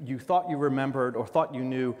that you thought you remembered or thought you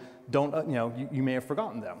knew, you may have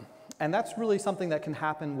forgotten them. And that's really something that can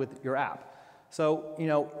happen with your app. So,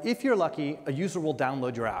 if you're lucky, a user will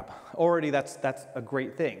download your app. Already, that's a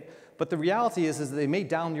great thing. But the reality is they may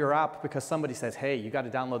download your app because somebody says, hey, you got to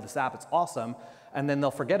download this app, it's awesome, and then they'll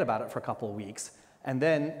forget about it for a couple of weeks. And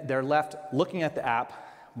then they're left looking at the app,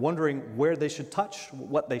 wondering where they should touch,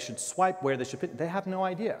 what they should swipe, where they should put. They have no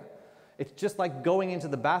idea. It's just like going into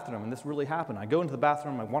the bathroom, and this really happened. I go into the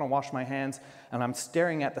bathroom, I want to wash my hands, and I'm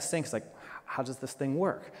staring at the sink. It's like, how does this thing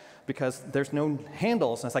work? Because there's no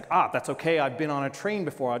handles, and it's like, that's okay, I've been on a train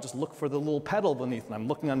before, I'll just look for the little pedal beneath, and I'm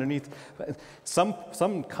looking underneath.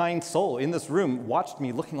 Some kind soul in this room watched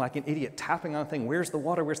me looking like an idiot, tapping on a thing, where's the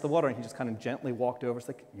water, where's the water? And he just kind of gently walked over. It's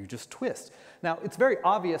like, you just twist. Now, it's very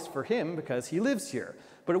obvious for him because he lives here,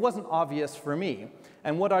 but it wasn't obvious for me.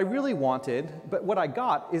 And what I really wanted, but what I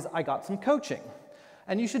got is I got some coaching.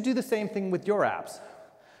 And you should do the same thing with your apps.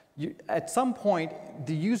 At some point,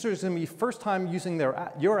 the user is going to be first time using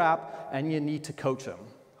your app, and you need to coach them.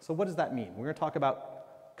 So what does that mean? We're going to talk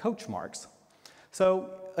about coach marks. So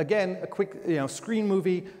again, a quick screen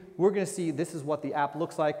movie. We're going to see this is what the app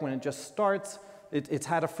looks like when it just starts. It's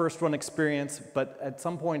had a first run experience, but at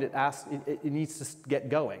some point it needs to get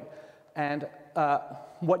going. And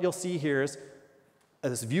what you'll see here is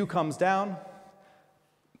this view comes down,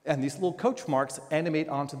 and these little coach marks animate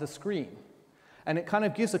onto the screen. And it kind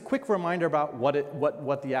of gives a quick reminder about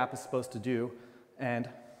what the app is supposed to do. And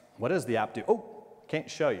what does the app do? Oh, can't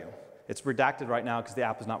show you. It's redacted right now because the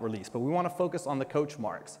app is not released. But we want to focus on the coach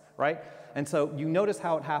marks, right? And so you notice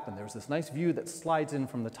how it happened. There's this nice view that slides in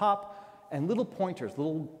from the top, and little pointers,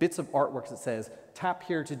 little bits of artwork that says, tap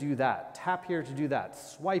here to do that, tap here to do that,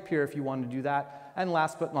 swipe here if you want to do that, and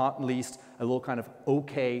last but not least, a little kind of,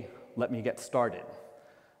 okay, let me get started.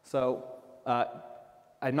 So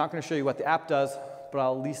I'm not going to show you what the app does, but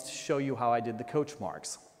I'll at least show you how I did the coach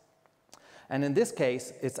marks. And in this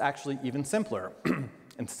case, it's actually even simpler.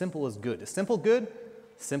 And simple is good. Is simple good?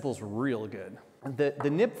 Simple's real good. The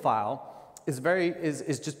nib file is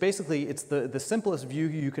just basically, it's the simplest view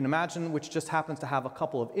you can imagine, which just happens to have a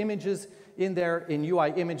couple of images in there in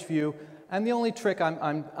UI image view. And the only trick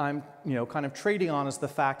I'm kind of trading on is the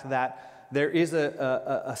fact that there is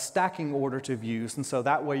a stacking order to views, and so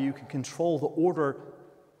that way you can control the order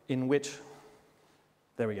in which,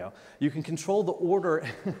 there we go. You can control the order.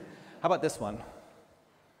 How about this one?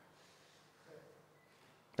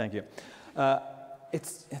 Thank you.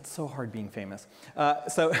 It's so hard being famous.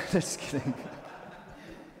 So just kidding.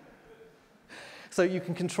 So you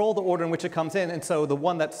can control the order in which it comes in, and so the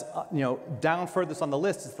one that's down furthest on the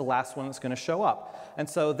list is the last one that's going to show up. And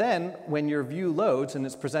so then when your view loads and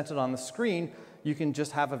it's presented on the screen, you can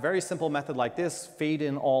just have a very simple method like this, fade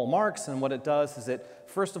in all marks, and what it does is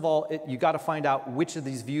first of all, you got to find out which of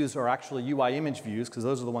these views are actually UI image views, because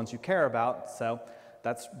those are the ones you care about. So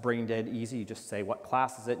that's brain dead easy. You just say what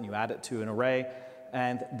class is it, and you add it to an array.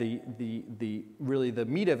 And really the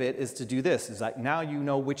meat of it is to do this, is like now you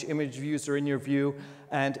know which image views are in your view,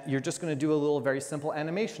 and you're just going to do a little very simple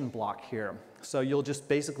animation block here. So you'll just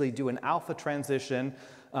basically do an alpha transition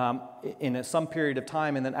in some period of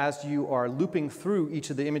time, and then as you are looping through each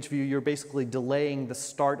of the image view, you're basically delaying the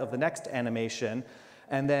start of the next animation.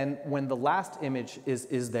 And then when the last image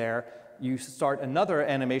is there, you start another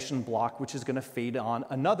animation block, which is going to fade on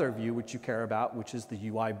another view which you care about, which is the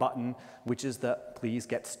UI button, which is the please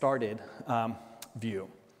get started view.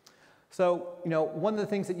 So one of the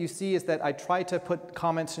things that you see is that I try to put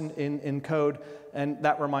comments in code, and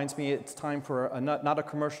that reminds me it's time for not a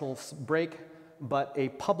commercial break, but a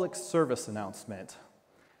public service announcement.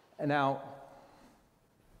 And now,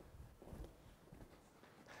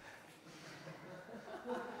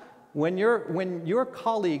 when your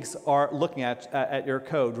colleagues are looking at your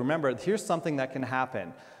code, remember, here's something that can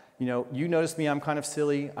happen. You notice me, I'm kind of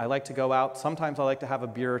silly. I like to go out. Sometimes I like to have a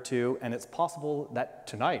beer or two, and it's possible that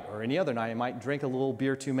tonight or any other night I might drink a little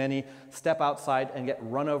beer too many, step outside, and get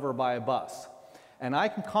run over by a bus. And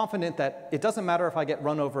I'm confident that it doesn't matter if I get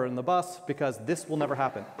run over in the bus, because this will never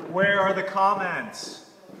happen. Where are the comments?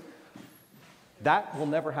 That will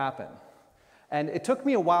never happen. And it took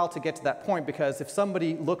me a while to get to that point, because if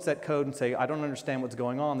somebody looks at code and say, I don't understand what's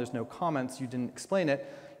going on, there's no comments, you didn't explain it,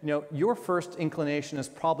 your first inclination is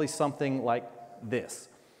probably something like this.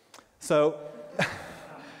 So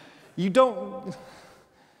you don't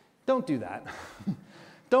do that.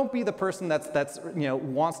 Don't be the person that's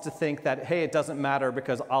wants to think that, hey, it doesn't matter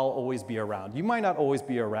because I'll always be around. You might not always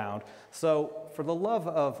be around. So for the love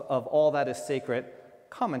of all that is sacred,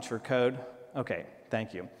 comment your code. Okay,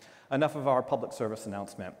 thank you. Enough of our public service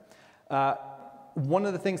announcement. One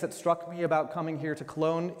of the things that struck me about coming here to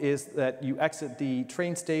Cologne is that you exit the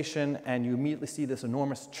train station and you immediately see this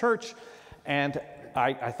enormous church. And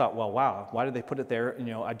I thought, well, wow, why did they put it there?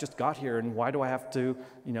 I just got here, and why do I have to,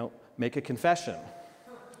 make a confession?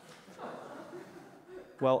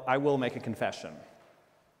 well, I will make a confession.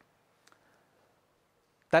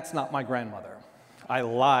 That's not my grandmother. I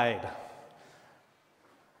lied.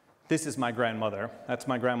 This is my grandmother. That's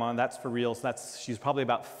my grandma, and that's for reals. She's probably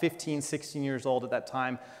about 15, 16 years old at that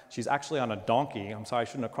time. She's actually on a donkey. I'm sorry, I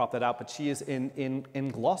shouldn't have cropped that out, but she is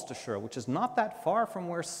in Gloucestershire, which is not that far from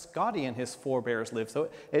where Scotty and his forebears lived. So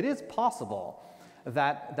it is possible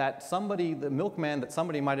that somebody, the milkman that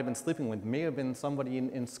somebody might have been sleeping with, may have been somebody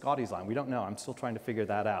in Scotty's line. We don't know. I'm still trying to figure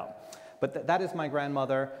that out. But that is my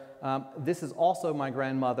grandmother. This is also my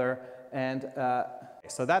grandmother. And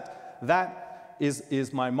so that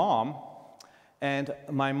is my mom, and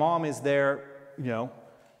my mom is there,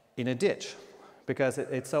 in a ditch, because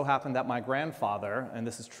it so happened that my grandfather, and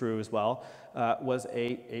this is true as well, was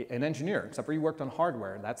an engineer, except for he worked on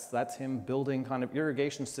hardware. That's him building kind of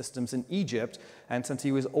irrigation systems in Egypt, and since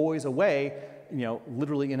he was always away,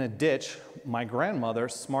 literally in a ditch, my grandmother,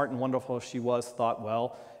 smart and wonderful as she was, thought,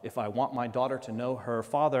 well, if I want my daughter to know her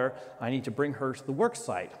father, I need to bring her to the work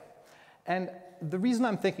site. And the reason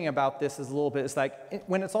I'm thinking about this is a little bit, it's like,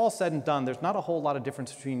 when it's all said and done, there's not a whole lot of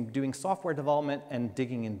difference between doing software development and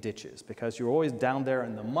digging in ditches, because you're always down there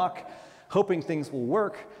in the muck, hoping things will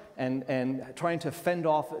work, and trying to fend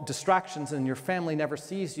off distractions, and your family never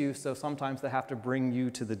sees you, so sometimes they have to bring you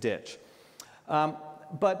to the ditch.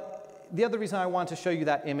 But the other reason I want to show you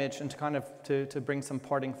that image and to kind of to bring some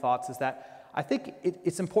parting thoughts is that I think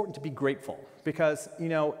it's important to be grateful, because,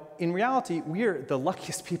 in reality, we're the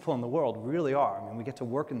luckiest people in the world, we really are. I mean, we get to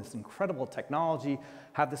work in this incredible technology,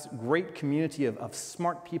 have this great community of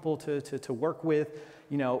smart people to work with.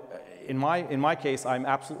 In my case, I'm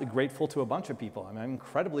absolutely grateful to a bunch of people. I'm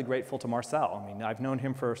incredibly grateful to Marcel. I mean, I've known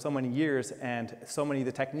him for so many years, and so many of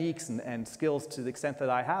the techniques and skills, to the extent that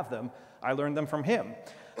I have them, I learned them from him.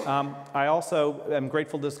 I also am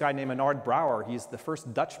grateful to this guy named Menard Brouwer. He's the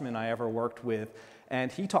first Dutchman I ever worked with,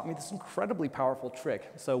 and he taught me this incredibly powerful trick.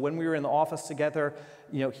 So when we were in the office together,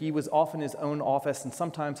 he was off in his own office, and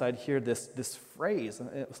sometimes I'd hear this phrase, and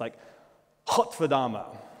it was like, "Godverdamme."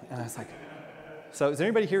 And I was like, so is there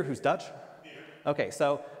anybody here who's Dutch? Okay,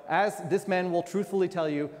 so as this man will truthfully tell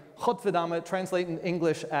you, "Godverdamme" translates in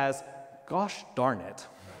English as, "gosh darn it,"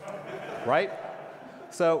 right?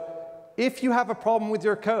 So if you have a problem with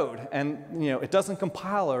your code and it doesn't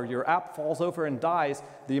compile, or your app falls over and dies,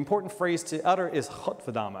 the important phrase to utter is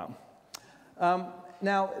 "Godverdamme."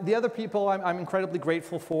 Now, the other people I'm incredibly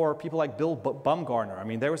grateful for, people like Bill Bumgarner. I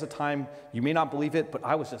mean, there was a time, you may not believe it, but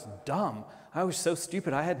I was just dumb. I was so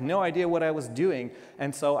stupid. I had no idea what I was doing,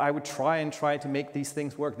 and so I would try to make these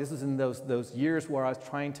things work. This is in those years where I was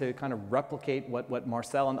trying to kind of replicate what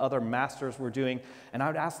Marcel and other masters were doing, and I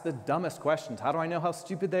would ask the dumbest questions. How do I know how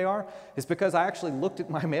stupid they are? It's because I actually looked at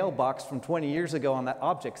my mailbox from 20 years ago on that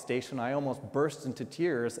object station. I almost burst into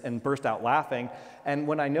tears and burst out laughing, and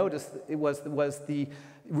when I noticed, it was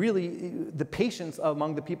really the patience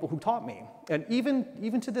among the people who taught me. And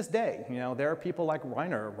even to this day, there are people like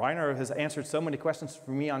Reiner. Reiner has answered so many questions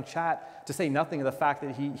for me on chat, to say nothing of the fact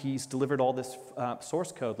that he's delivered all this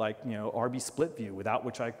source code, like RB split view, without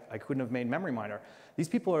which I couldn't have made MemoryMiner. These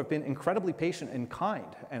people have been incredibly patient and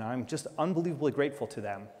kind, and I'm just unbelievably grateful to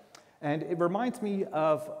them. And it reminds me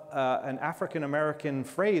of an African-American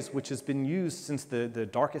phrase which has been used since the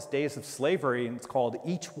darkest days of slavery, and it's called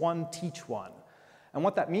 "each one, teach one." And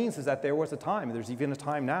what that means is that there was a time, there's even a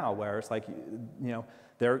time now, where it's like,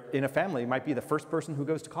 they're in a family, it might be the first person who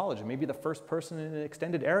goes to college, and maybe the first person in an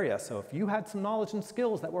extended area. So if you had some knowledge and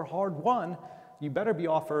skills that were hard-won, you better be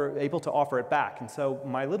able to offer it back. And so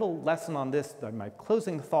my little lesson on this, my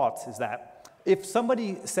closing thoughts, is that if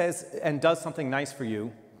somebody says and does something nice for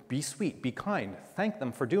you, be sweet, be kind, thank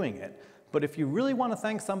them for doing it. But if you really want to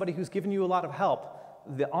thank somebody who's given you a lot of help,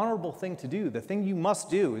 the honorable thing to do, the thing you must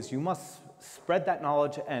do, is you must spread that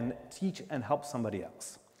knowledge and teach and help somebody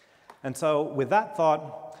else. And so with that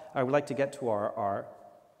thought, I would like to get to our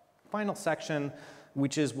final section,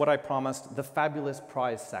 which is what I promised, the fabulous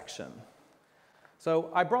prize section. So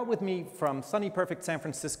I brought with me from sunny, perfect San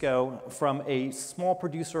Francisco, from a small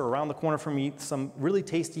producer around the corner from me, some really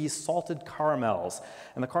tasty salted caramels.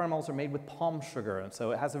 And the caramels are made with palm sugar, and so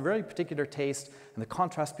it has a very particular taste, and the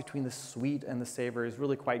contrast between the sweet and the savor is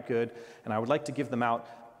really quite good, and I would like to give them out.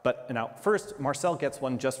 But now, first, Marcel gets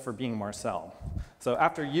one just for being Marcel. So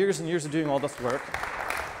after years and years of doing all this work,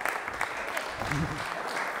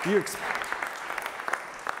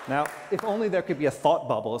 now, if only there could be a thought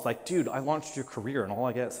bubble. It's like, dude, I launched your career, and all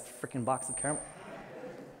I get is a freaking box of caramel.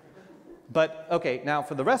 But okay, now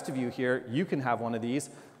for the rest of you here, you can have one of these,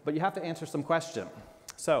 but you have to answer some questions.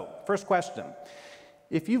 So, first question.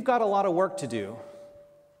 If you've got a lot of work to do,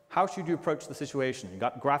 How should you approach the situation? You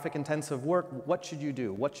got graphic-intensive work. What should you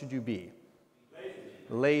do? What should you be? Lazy.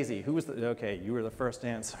 Lazy. Who was the? Okay, you were the first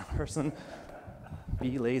answer person.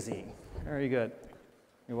 Be lazy. Very good.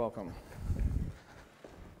 You're welcome.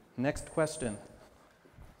 Next question.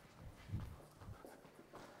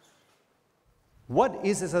 What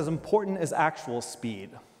is as important as actual speed?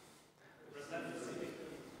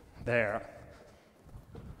 There.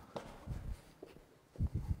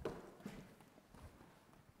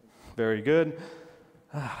 Very good.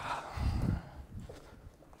 And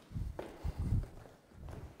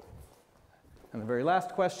the very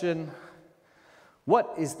last question,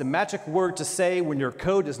 what is the magic word to say when your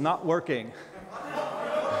code is not working?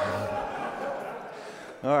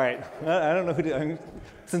 All right, I don't know who to, I mean,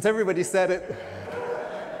 since everybody said it,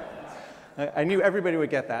 I knew everybody would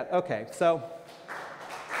get that. Okay, so,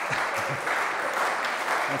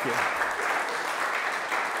 thank you.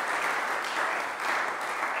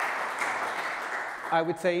 I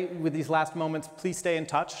would say with these last moments, please stay in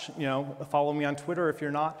touch. You know, follow me on Twitter if you're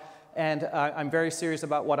not. And I'm very serious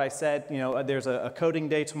about what I said. You know, there's a coding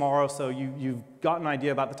day tomorrow, so you've got an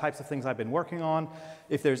idea about the types of things I've been working on.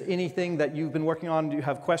 If there's anything that you've been working on, you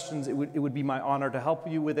have questions, it would be my honor to help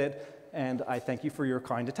you with it. And I thank you for your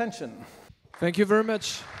kind attention. Thank you very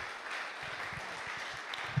much.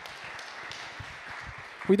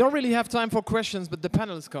 We don't really have time for questions, but the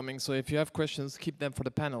panel is coming, so if you have questions, keep them for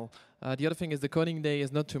the panel. The other thing is the coding day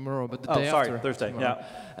is not tomorrow, but the day after. Thursday, tomorrow.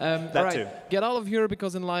 yeah. That right. Too. Get out of here,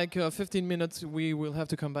 because in like 15 minutes, we will have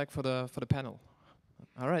to come back for the panel.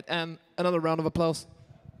 All right, and another round of applause.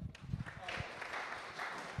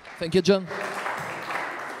 Thank you, John.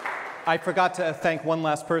 I forgot to thank one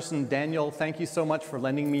last person. Daniel, thank you so much for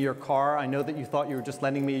lending me your car. I know that you thought you were just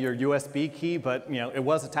lending me your USB key, but you know, it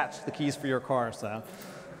was attached to the keys for your car, so.